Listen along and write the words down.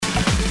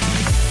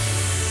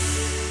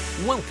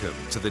Welcome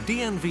to the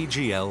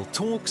DNVGL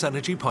Talks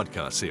Energy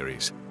podcast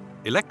series.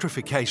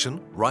 Electrification,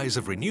 rise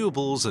of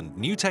renewables and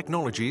new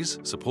technologies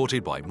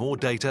supported by more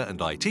data and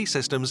IT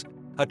systems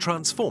are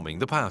transforming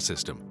the power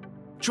system.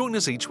 Join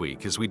us each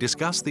week as we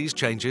discuss these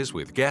changes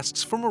with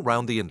guests from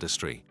around the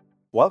industry.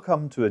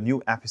 Welcome to a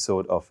new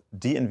episode of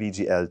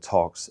DNVGL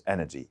Talks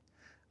Energy.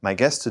 My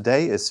guest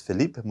today is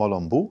Philippe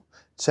Mollembout,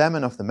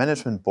 Chairman of the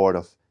Management Board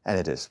of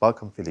Enedis.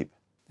 Welcome, Philippe.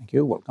 Thank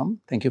you.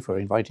 Welcome. Thank you for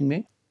inviting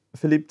me.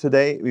 Philippe,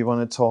 today we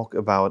want to talk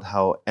about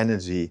how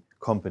energy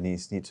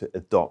companies need to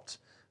adopt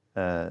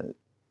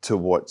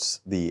towards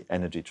the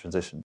energy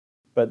transition.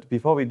 But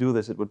before we do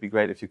this, it would be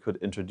great if you could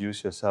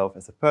introduce yourself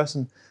as a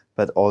person,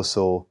 but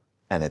also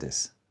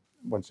Enedis.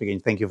 Once again,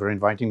 thank you for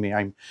inviting me.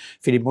 I'm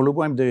Philippe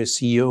Mollembout. I'm the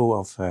CEO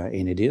of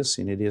Enedis.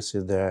 Enedis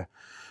is the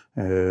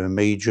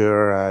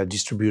major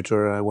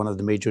distributor, one of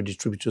the major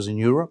distributors in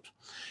Europe.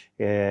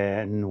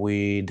 And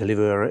we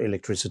deliver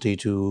electricity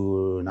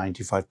to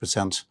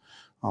 95%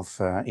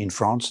 in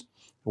France.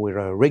 We're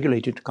a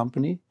regulated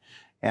company,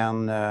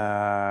 and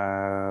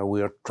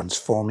we are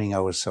transforming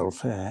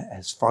ourselves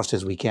as fast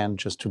as we can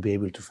just to be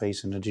able to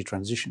face energy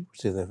transition,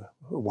 which is a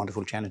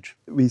wonderful challenge.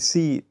 We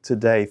see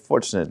today,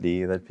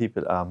 fortunately, that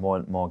people are more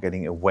and more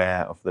getting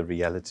aware of the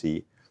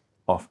reality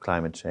of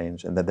climate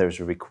change and that there's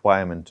a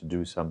requirement to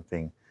do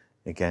something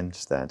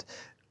against that.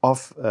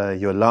 Of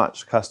your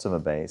large customer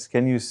base,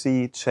 can you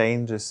see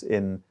changes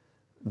in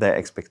their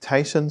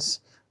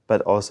expectations,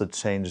 but also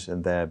changes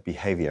in their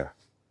behavior?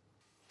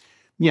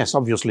 Yes,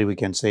 obviously we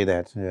can say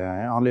that.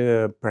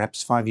 Only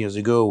perhaps 5 years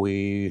ago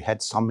we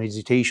had some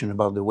hesitation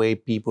about the way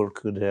people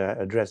could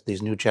address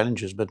these new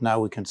challenges, but now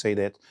we can say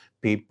that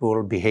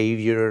people,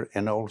 behavior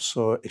and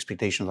also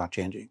expectations are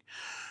changing.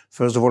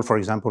 First of all, for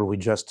example, we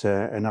just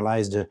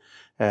analyzed a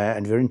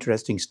very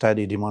interesting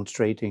study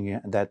demonstrating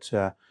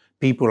that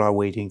people are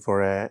waiting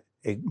for a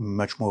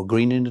much more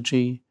green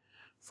energy,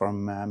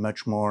 from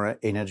much more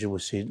energy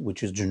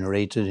which is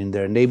generated in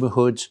their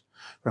neighborhoods.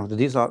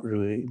 These are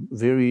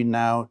very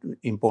now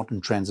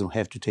important trends we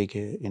have to take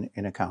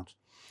in account.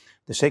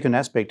 The second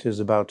aspect is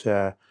about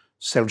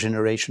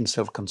self-generation,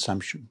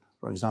 self-consumption.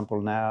 For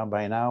example,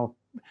 by now,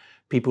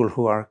 people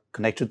who are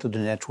connected to the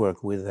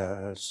network with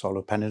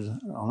solar panels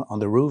on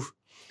the roof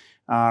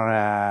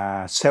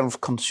are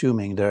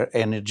self-consuming their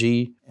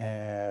energy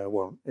at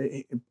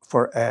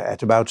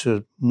about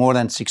more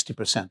than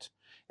 60%.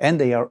 And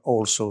they are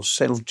also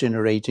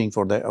self-generating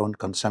for their own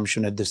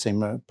consumption at the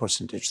same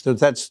percentage. So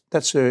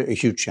that's a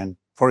huge change.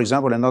 For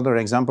example, another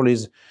example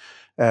is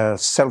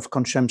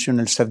self-consumption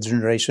and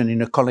self-generation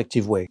in a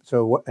collective way.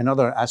 So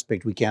another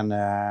aspect we can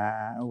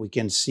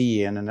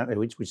see, and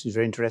which is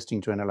very interesting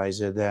to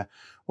analyze,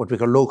 what we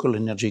call local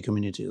energy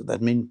communities.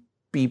 That means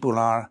people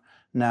are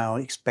now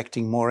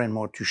expecting more and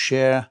more to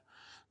share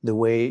the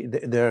way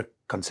their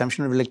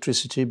consumption of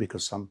electricity,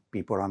 because some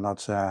people are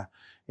not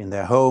in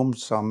their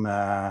homes,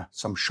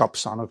 some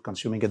shops are not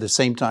consuming at the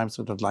same time,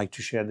 so don't like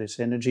to share this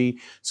energy.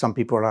 Some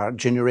people are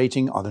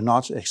generating, others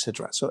not,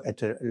 etc. So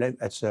at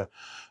a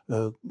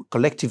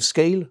collective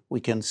scale, we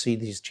can see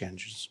these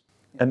changes.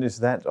 And is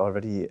that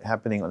already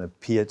happening on a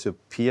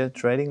peer-to-peer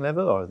trading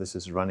level, or this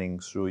is running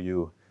through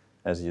you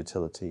as a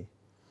utility?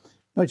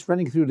 No, it's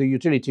running through the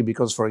utility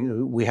because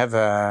we have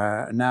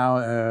now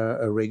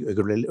a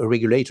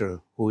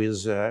regulator who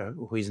is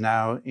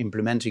now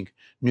implementing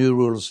new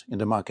rules in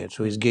the market.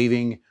 So he's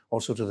giving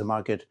also to the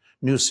market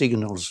new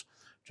signals,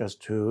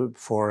 just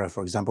for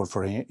example,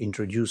 for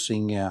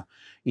introducing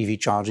EV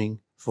charging,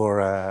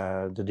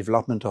 for the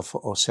development of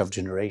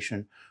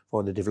self-generation,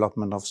 for the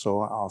development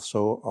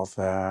of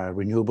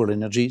renewable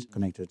energy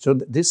connected. So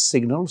these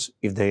signals,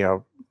 if they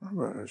are,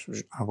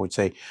 I would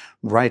say,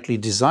 rightly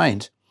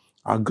designed,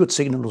 are good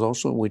signals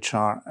also which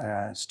are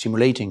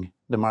stimulating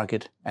the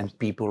market and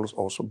people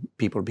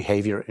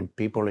behavior and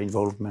people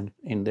involvement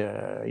in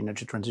the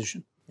energy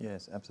transition.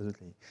 Yes,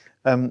 absolutely.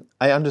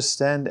 I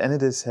understand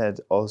Enedis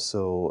had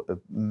also a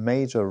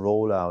major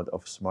rollout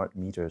of smart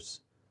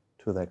meters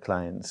to their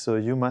clients. So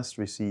you must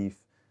receive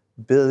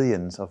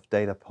billions of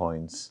data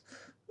points.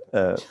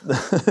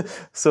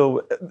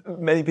 So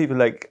many people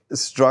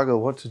struggle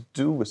what to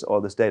do with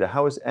all this data.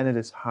 How is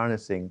Enedis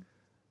harnessing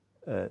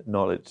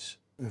knowledge?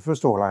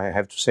 First of all, I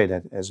have to say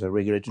that as a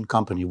regulated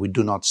company, we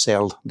do not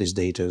sell these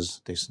data.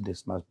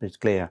 This must be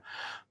clear.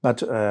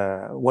 But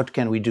what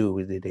can we do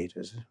with the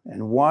data?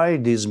 And why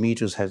these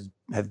meters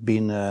have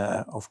been,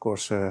 of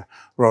course,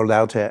 rolled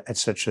out at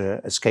such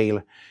a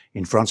scale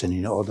in France and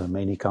in other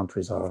many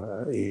countries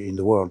in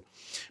the world?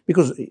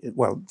 Because,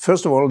 well,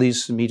 first of all,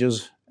 these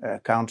meters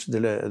count the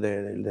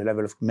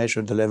level of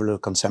measure, the level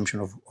of consumption,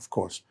 of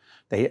course.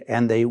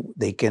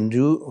 They can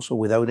do also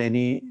without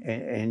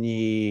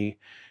any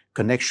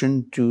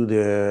connection to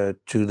the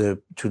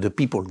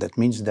people. That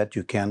means that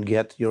you can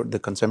get the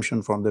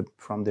consumption from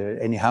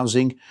any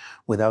housing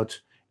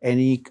without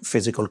any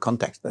physical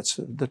contact. That's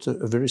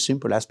a very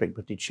simple aspect,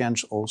 but it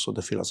changes also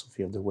the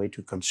philosophy of the way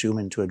to consume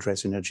and to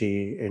address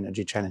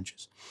energy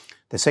challenges.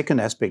 The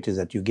second aspect is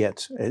that you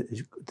get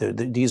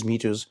these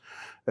meters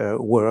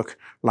work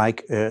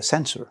like a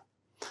sensor.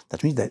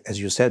 That means that, as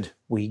you said,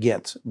 we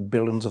get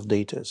billions of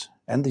data,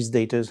 and these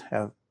data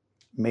have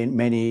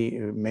many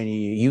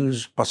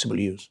possible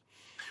use.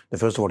 The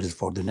first one is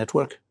for the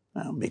network,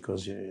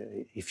 because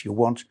if you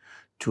want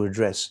to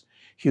address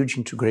huge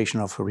integration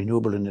of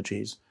renewable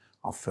energies,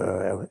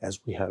 as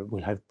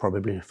we'll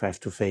probably have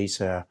to face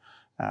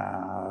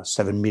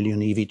 7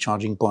 million EV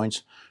charging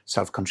points,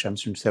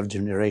 self-consumption,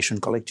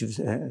 self-generation,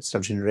 collective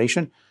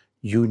self-generation.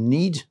 You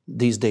need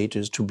these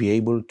data to be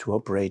able to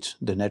operate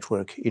the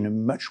network in a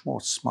much more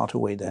smarter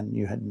way than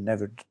you had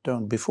never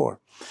done before.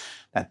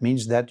 That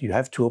means that you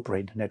have to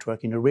operate the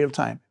network in a real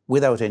time.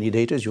 Without any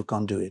data, you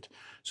can't do it.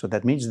 So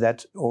that means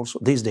that also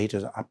these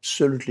data are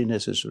absolutely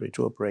necessary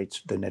to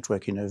operate the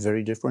network in a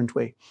very different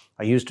way.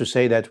 I used to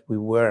say that we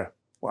were,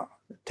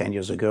 10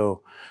 years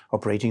ago,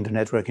 operating the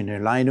network in a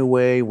linear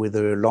way with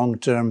a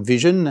long-term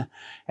vision,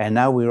 and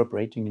now we're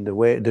operating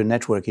the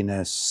network in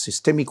a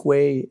systemic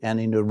way and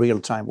in a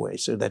real-time way.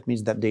 So that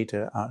means that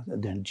data, the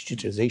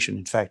digitization,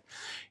 in fact,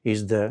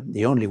 is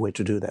the only way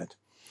to do that.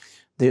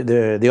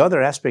 The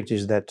other aspect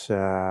is that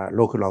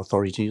local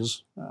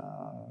authorities,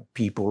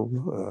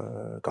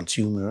 people,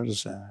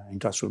 consumers,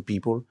 industrial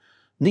people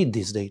need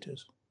these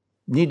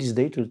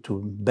data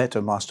to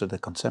better master the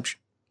consumption.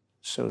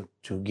 So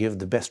to give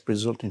the best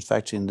result, in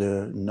fact, in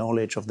the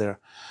knowledge of their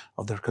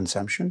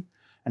consumption,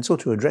 and so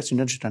to address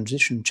energy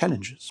transition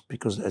challenges,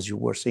 because as you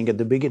were saying at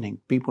the beginning,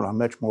 people are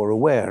much more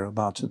aware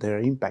about their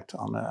impact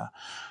on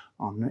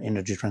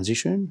energy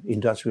transition.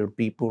 Industrial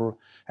people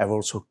have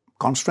also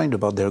constrained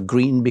about their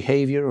green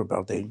behavior,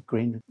 about their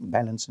green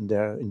balance in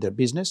their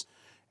business.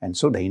 And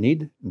so they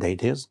need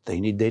data. They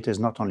need data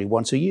not only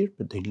once a year,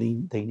 but they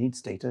need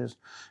data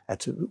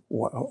at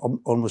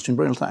almost in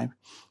real time.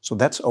 So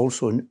that's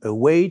also a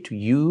way to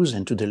use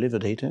and to deliver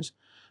data,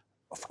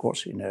 of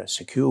course, in a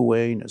secure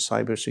way, in a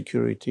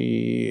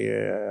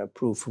cybersecurity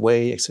proof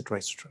way, etc.,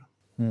 etc.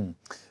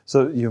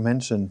 So you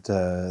mentioned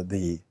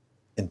the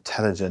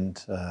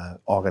intelligent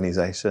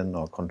organization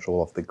or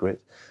control of the grid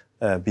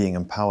being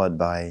empowered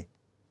by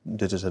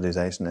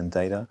digitalization and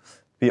data.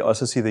 We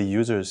also see the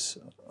users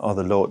or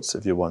the loads,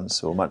 if you want,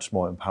 so much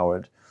more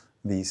empowered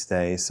these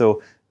days.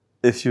 So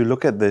if you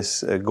look at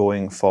this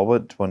going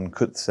forward, one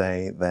could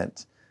say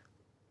that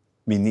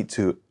we need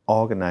to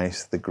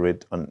organize the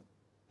grid on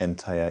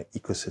entire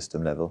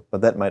ecosystem level.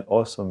 But that might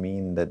also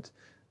mean that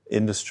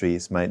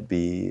industries might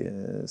be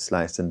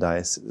sliced and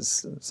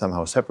diced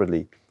somehow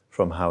separately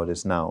from how it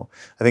is now.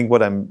 I think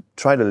what I'm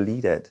trying to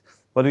lead at,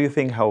 what do you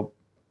think how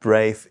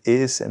brave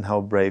is and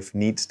how brave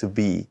needs to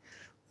be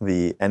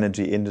the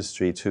energy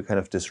industry to kind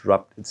of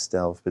disrupt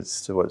itself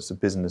towards the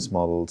business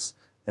models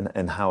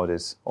and how it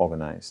is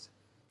organized?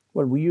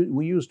 Well,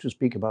 we used to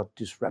speak about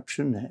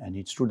disruption, and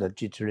it's true that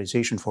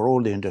digitalization for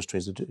all the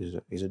industries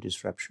is a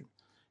disruption.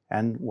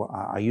 And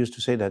I used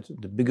to say that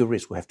the bigger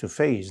risk we have to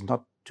face is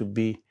not to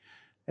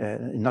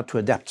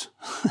adapt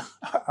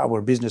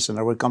our business and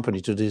our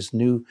company to this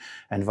new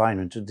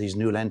environment, to this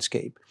new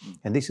landscape.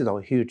 And this is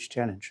our huge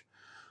challenge.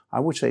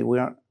 I would say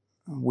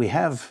we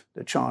have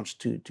the chance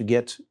to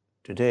get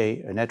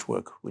today a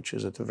network which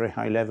is at a very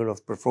high level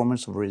of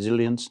performance, of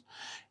resilience,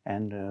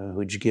 and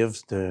which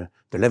gives the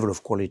level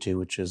of quality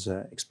which is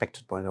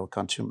expected by our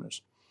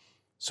consumers.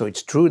 So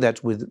it's true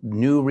that with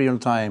new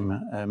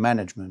real-time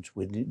management,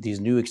 with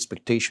these new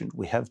expectations,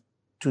 we have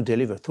to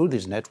deliver through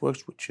these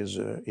networks, which is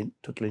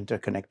totally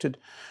interconnected,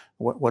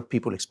 what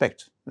people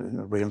expect.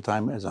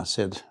 Real-time, as I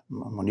said,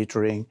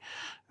 monitoring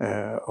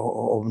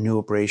of new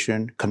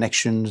operation,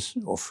 connections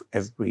of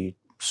every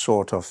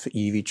sort of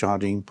EV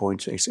charging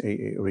points,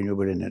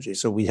 renewable energy.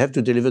 So we have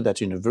to deliver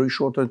that in a very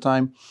shorter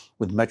time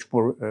with much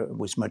more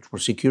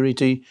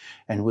security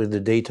and with the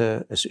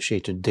data,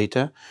 associated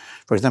data.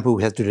 For example,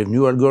 we have to have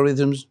new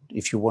algorithms.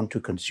 If you want to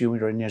consume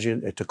your energy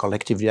at a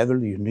collective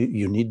level,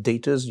 you need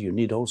data. You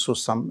need also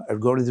some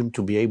algorithm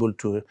to be able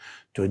to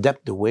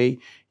adapt the way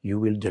you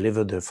will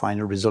deliver the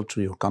final result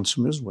to your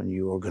consumers when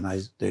you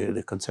organize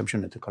the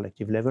consumption at a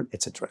collective level,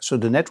 etc. So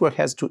the network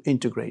has to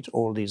integrate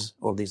all these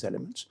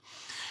elements.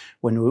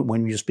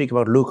 When you speak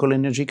about local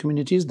energy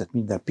communities, that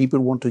means that people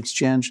want to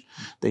exchange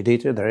their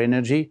data, their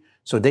energy,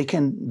 so they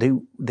can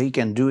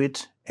do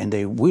it, and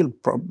they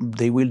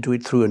will do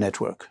it through a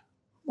network.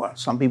 Well,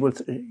 some people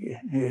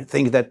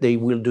think that they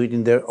will do it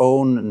in their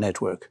own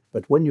network,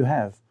 but when you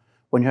have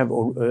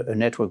a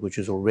network which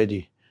is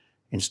already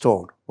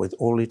installed with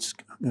all its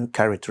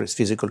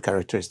physical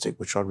characteristics,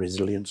 which are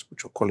resilience,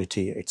 which are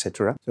quality,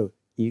 etc. So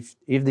if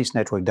this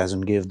network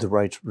doesn't give the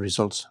right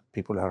results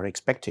people are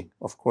expecting,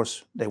 of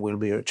course there will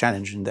be a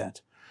challenge in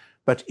that.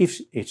 But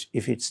if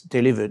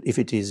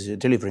it is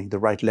delivering the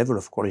right level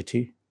of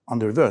quality, on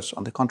the reverse,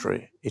 on the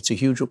contrary, it's a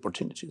huge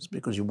opportunity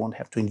because you won't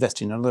have to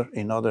invest in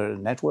other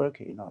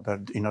network, in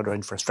other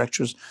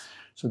infrastructures.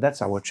 So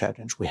that's our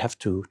challenge. We have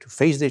to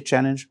face the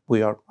challenge.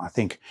 We are, I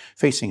think,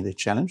 facing the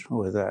challenge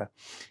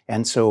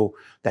and so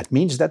that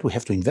means that we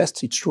have to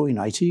invest. It's true in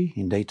IT,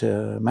 in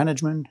data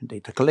management, in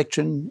data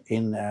collection,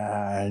 in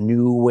a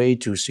new way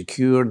to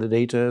secure the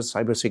data,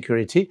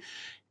 cybersecurity.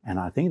 And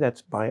I think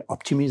that by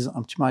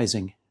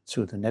optimizing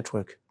through the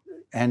network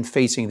and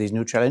facing these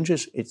new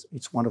challenges,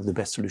 it's one of the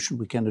best solutions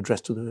we can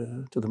address to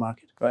the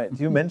market. Right.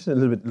 You mentioned a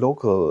little bit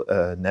local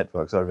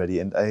networks already,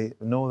 and I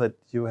know that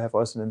you have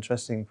also an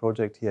interesting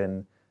project here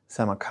in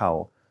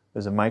Semacao.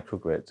 There's a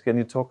microgrid. Can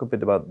you talk a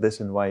bit about this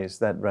and why is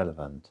that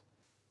relevant?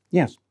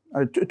 Yes,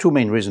 two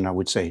main reasons I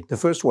would say. The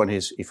first one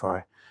is if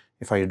I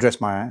address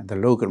the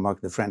local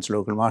market, the French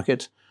local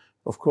market,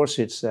 of course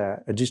it's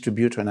a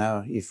distributor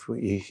now. If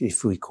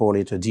we call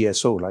it a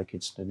DSO, like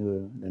it's the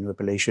new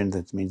appellation,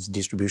 that means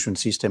distribution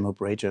system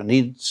operator,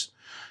 needs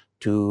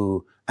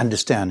to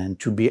understand and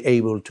to be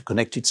able to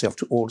connect itself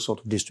to all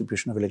sorts of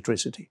distribution of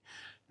electricity.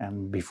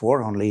 And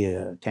before, only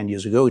 10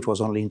 years ago, it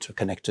was only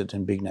interconnected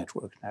and big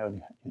network. Now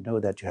you know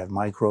that you have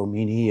micro,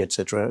 mini,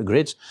 etc.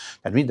 grids.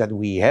 That means that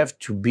we have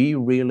to be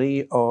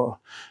really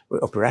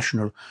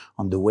operational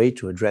on the way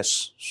to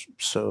address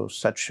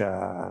such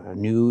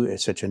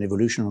an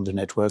evolution on the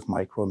network,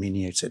 micro,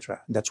 mini,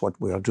 etc. That's what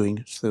we are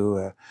doing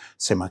through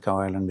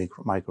Semacao Island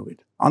microgrid.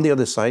 On the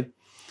other side,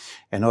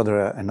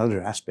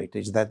 another aspect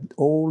is that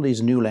all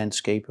this new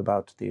landscape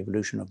about the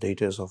evolution of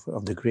data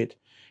of the grid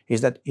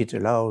is that it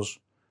allows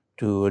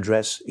to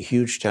address a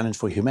huge challenge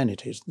for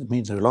humanity. That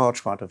means a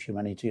large part of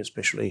humanity,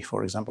 especially,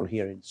 for example,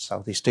 here in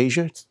Southeast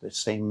Asia. It's the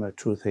same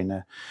truth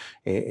in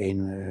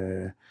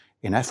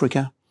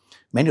Africa.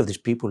 Many of these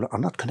people are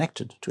not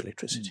connected to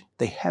electricity.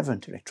 They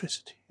haven't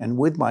electricity. And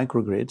with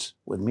microgrids,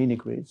 with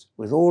mini-grids,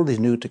 with all these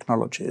new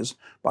technologies,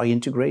 by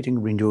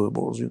integrating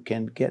renewables, you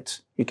can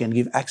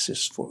give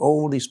access for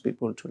all these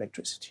people to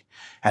electricity.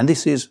 And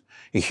this is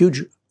a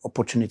huge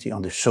opportunity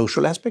on the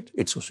social aspect.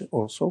 It's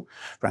also,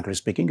 frankly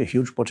speaking, a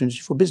huge opportunity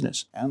for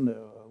business. And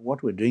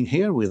what we're doing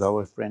here with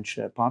our French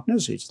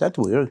partners is that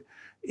we're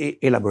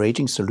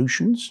elaborating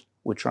solutions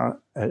which are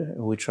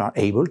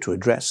able to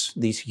address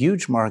this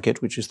huge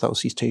market, which is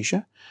Southeast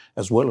Asia,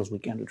 as well as we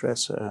can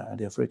address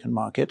the African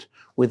market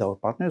with our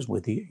partners,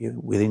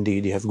 within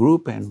the EDF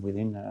group and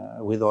within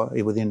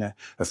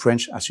a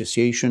French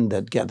association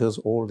that gathers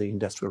all the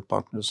industrial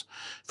partners,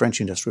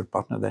 French industrial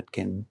partners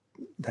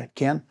that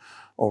can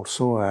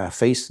also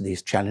face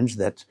this challenge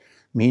that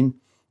mean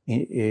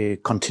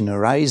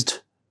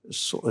containerized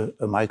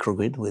a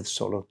microgrid with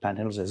solar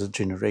panels as a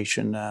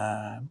generation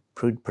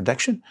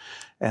production,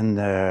 and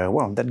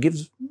that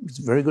gives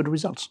very good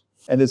results.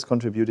 And it's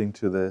contributing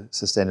to the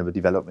Sustainable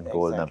Development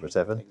Goal number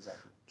 7,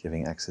 exactly.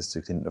 Giving access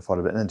to clean,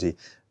 affordable energy.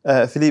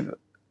 Philippe,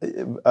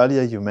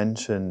 earlier you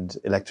mentioned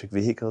electric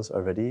vehicles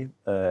already.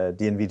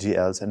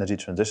 DNVGL's Energy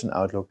Transition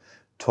Outlook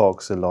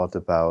talks a lot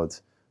about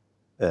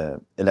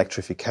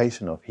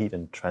electrification of heat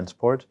and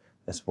transport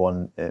as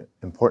one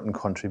important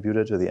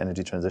contributor to the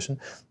energy transition.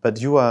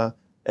 But you are,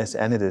 as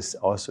Enedis,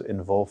 also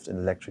involved in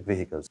electric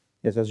vehicles.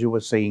 Yes, as you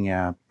were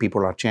saying,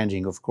 people are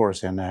changing, of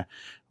course, and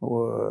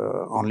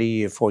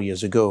only 4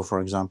 years ago, for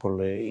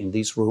example, in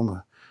this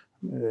room,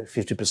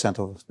 50%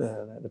 of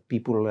the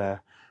people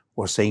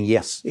were saying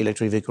yes,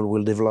 electric vehicle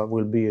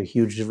will be a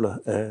huge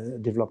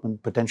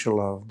development potential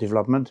of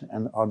development,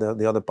 and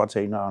the other part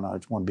say no,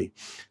 it won't be.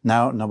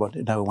 Now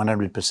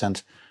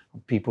 100%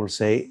 of people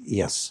say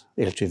yes,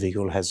 electric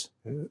vehicle has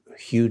a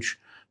huge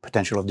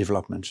potential of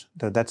development.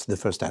 That's the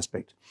first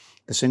aspect.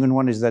 The second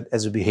one is that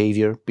as a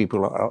behavior,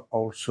 people are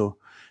also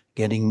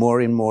getting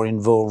more and more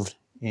involved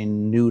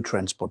in new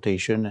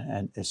transportation,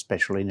 and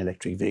especially in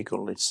electric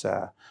vehicle. It's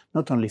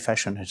not only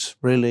fashion, it's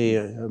really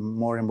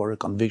more and more a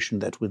conviction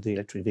that with the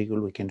electric vehicle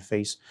we can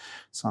face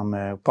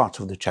some parts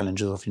of the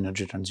challenges of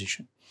energy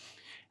transition.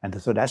 And the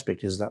third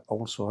aspect is that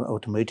also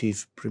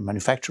automotive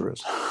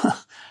manufacturers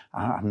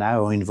are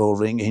now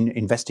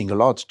investing a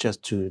lot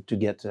just to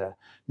get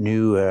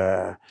new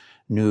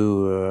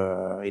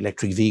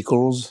electric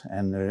vehicles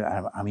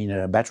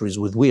and batteries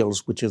with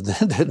wheels, which is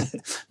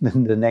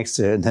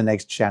the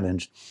next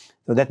challenge.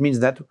 So that means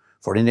that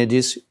for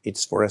Enedis,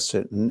 it's for us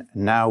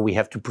now we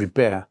have to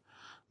prepare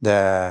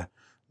the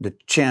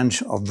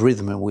change of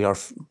rhythm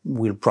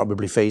we'll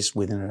probably face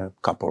within a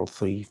couple,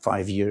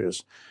 3-5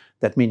 years.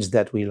 That means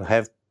that we'll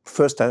have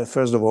first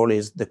of all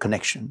is the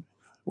connection.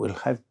 We'll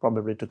have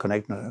probably to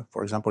connect,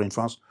 for example, in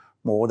France,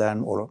 more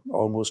than or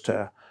almost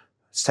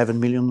 7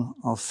 million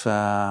of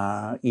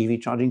EV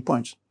charging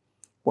points.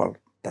 Well,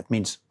 that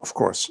means, of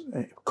course,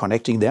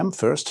 connecting them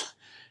first,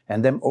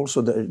 and then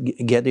also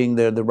getting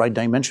the right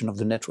dimension of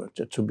the network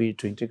to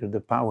integrate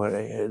the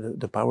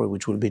power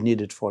which will be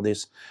needed for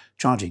this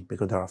charging,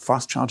 because there are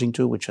fast charging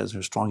too, which has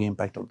a strong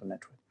impact on the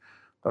network.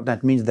 But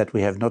that means that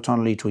we have not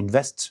only to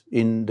invest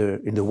in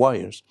the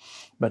wires,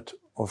 but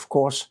of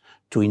course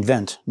to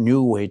invent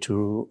new way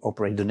to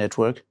operate the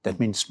network. That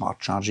means smart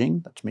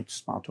charging, that means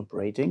smart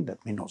operating,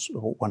 that means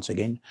also, once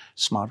again,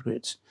 smart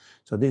grids.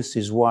 So this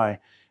is why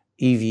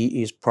EV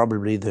is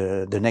probably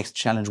the next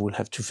challenge we'll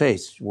have to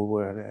face. We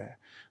were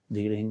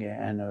dealing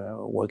and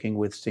working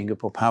with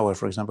Singapore Power,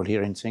 for example,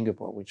 here in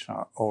Singapore, which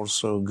are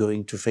also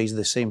going to face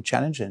the same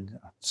challenge, and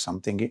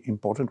something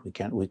important.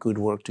 We could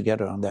work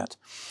together on that.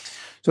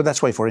 So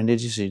that's why for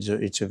Enedis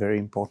it's a very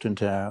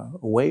important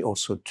way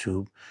also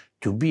to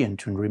to be and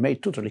to remain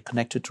totally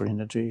connected to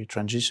energy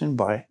transition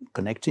by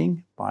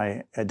connecting,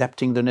 by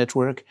adapting the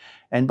network,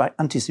 and by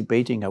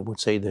anticipating, I would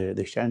say,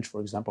 the challenge,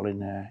 for example,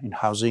 in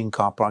housing,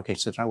 car park,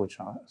 etc., which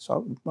are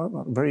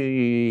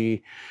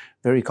very,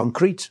 very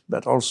concrete,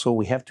 but also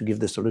we have to give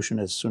the solution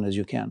as soon as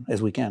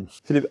we can.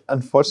 Philippe,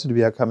 unfortunately,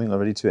 we are coming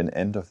already to an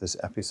end of this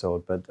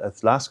episode, but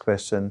as last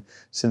question,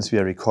 since we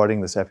are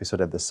recording this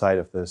episode at the site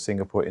of the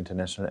Singapore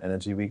International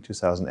Energy Week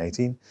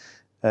 2018,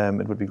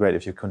 it would be great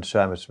if you could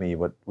share with me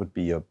what would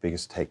be your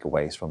biggest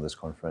takeaways from this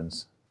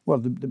conference.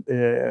 Well,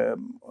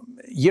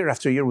 year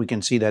after year, we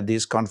can see that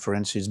this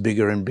conference is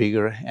bigger and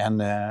bigger and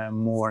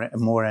more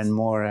and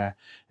more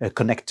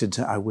connected.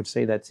 I would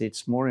say that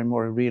it's more and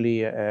more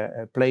really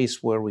a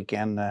place where we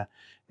can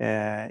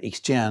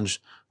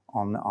exchange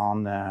on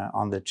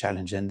the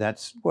challenge, and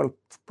that's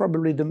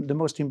probably the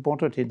most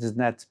important. Is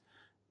that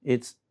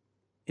it's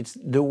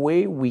the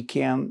way we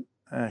can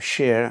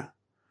share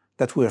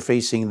that we are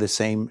facing the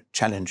same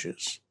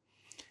challenges.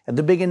 At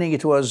the beginning,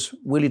 it was,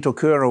 will it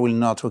occur or will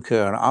not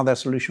occur? Are there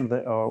solutions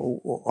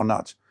or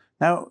not?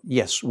 Now,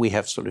 yes, we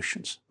have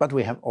solutions, but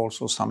we have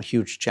also some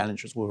huge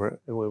challenges. We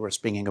were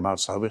speaking about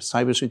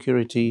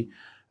cybersecurity,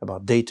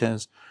 about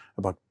data,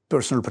 about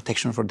personal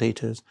protection for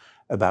data,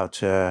 about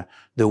the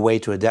way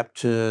to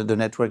adapt the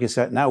network.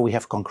 Now we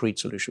have concrete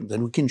solutions that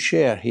we can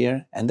share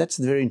here, and that's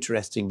very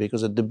interesting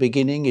because at the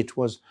beginning it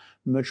was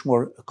much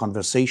more a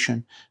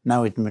conversation.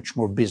 Now it's much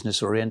more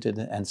business oriented,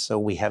 and so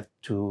we have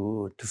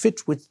to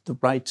fit with the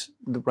right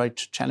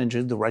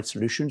challenges, the right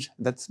solutions.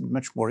 That's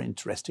much more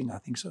interesting, I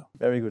think so.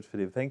 Very good,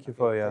 Philippe. Thank you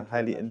for your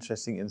highly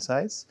interesting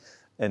insights.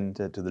 And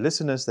to the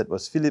listeners, that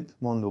was Philippe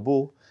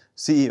Monlobau,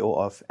 CEO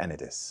of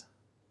Enedis.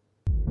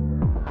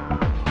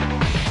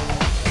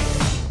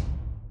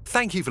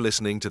 Thank you for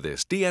listening to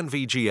this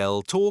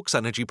DNVGL Talks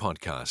Energy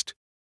podcast.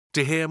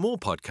 To hear more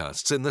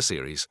podcasts in the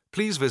series,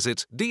 please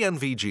visit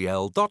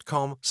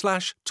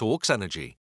dnvgl.com/talksenergy.